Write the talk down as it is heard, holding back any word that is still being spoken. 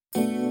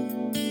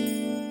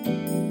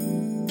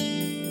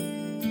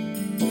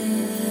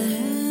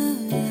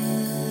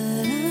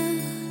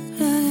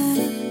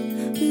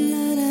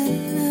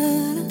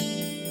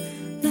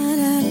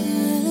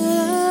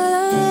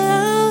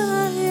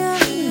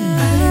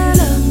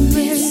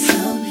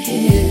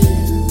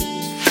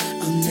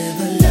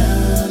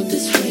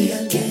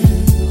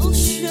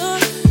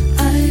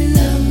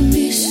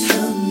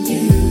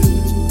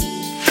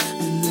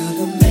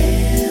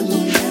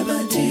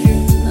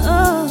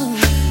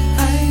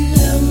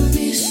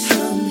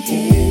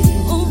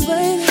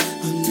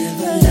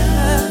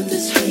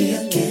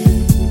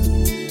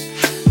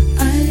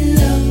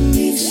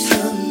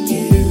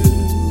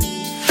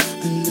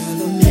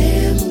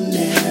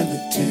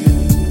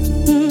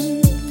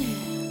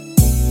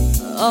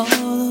All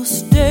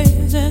those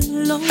days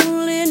and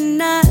lonely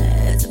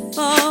nights have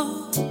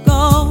all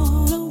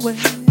gone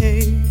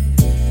away.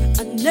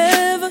 I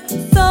never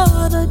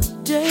thought a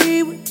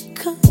day would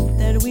come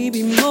that we'd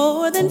be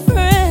more than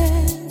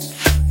friends.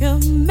 You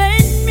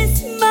made me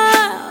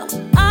smile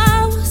when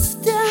I was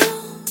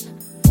down.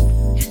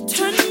 You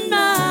turned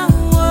my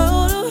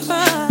world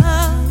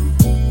around.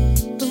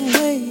 The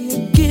way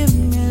you give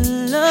me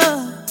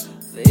love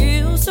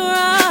feels so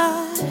right.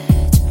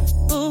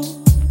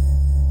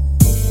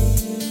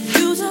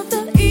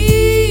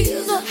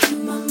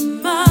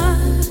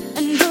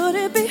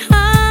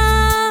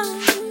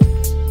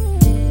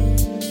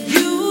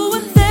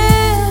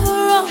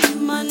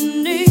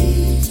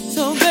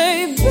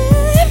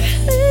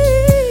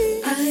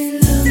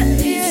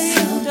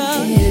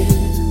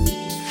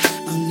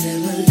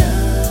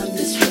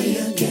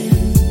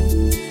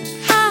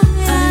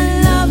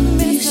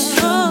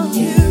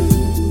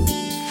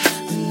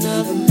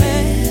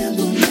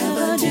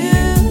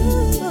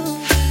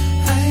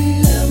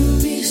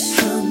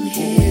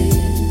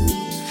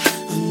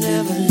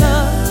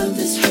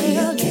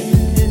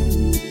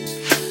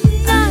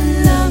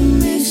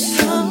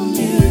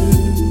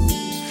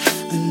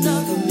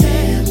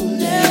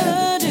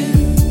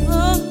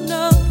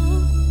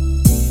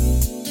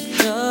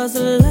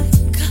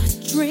 Like a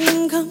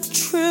dream come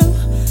true,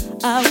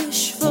 I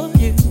wish for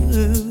you.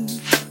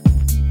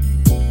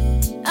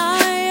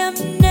 I have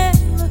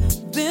never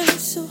been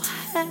so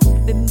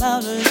happy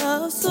about a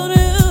love so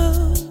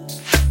new.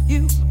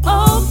 You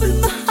opened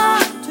my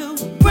heart to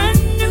a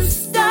brand new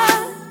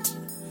start.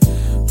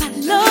 My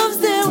love's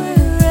there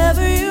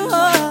wherever you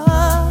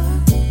are.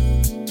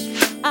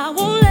 I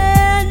won't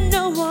let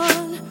no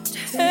one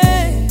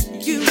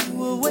take you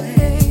away.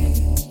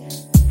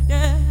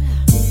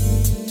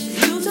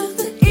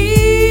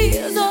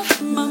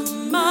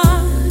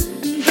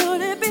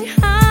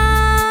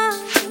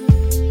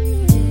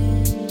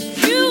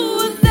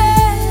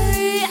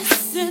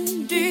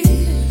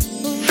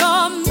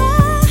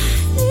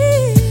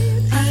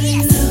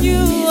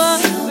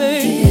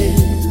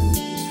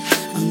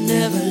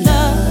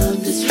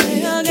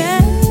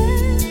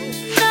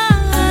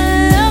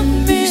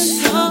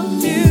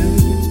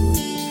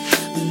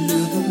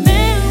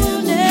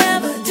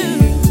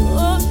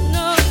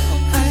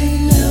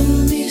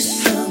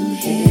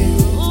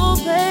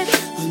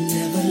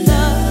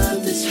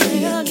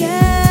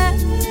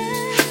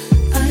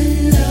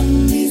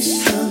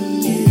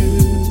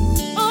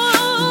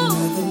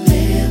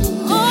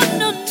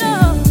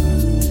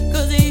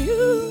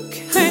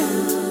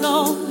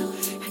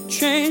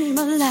 Changed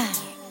my life,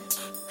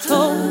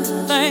 told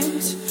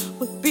things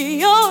would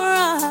be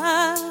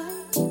alright,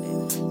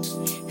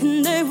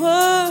 and they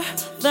were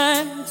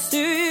thanks to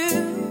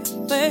you,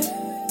 baby.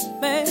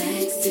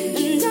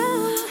 And I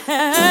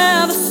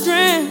have the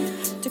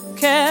strength to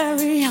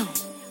carry on.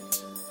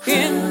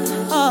 In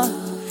my heart,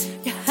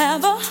 you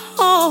have a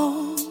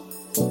home,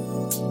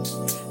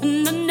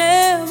 and I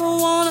never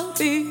wanna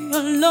be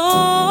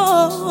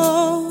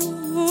alone,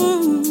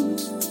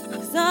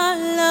 'cause I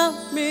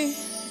love me.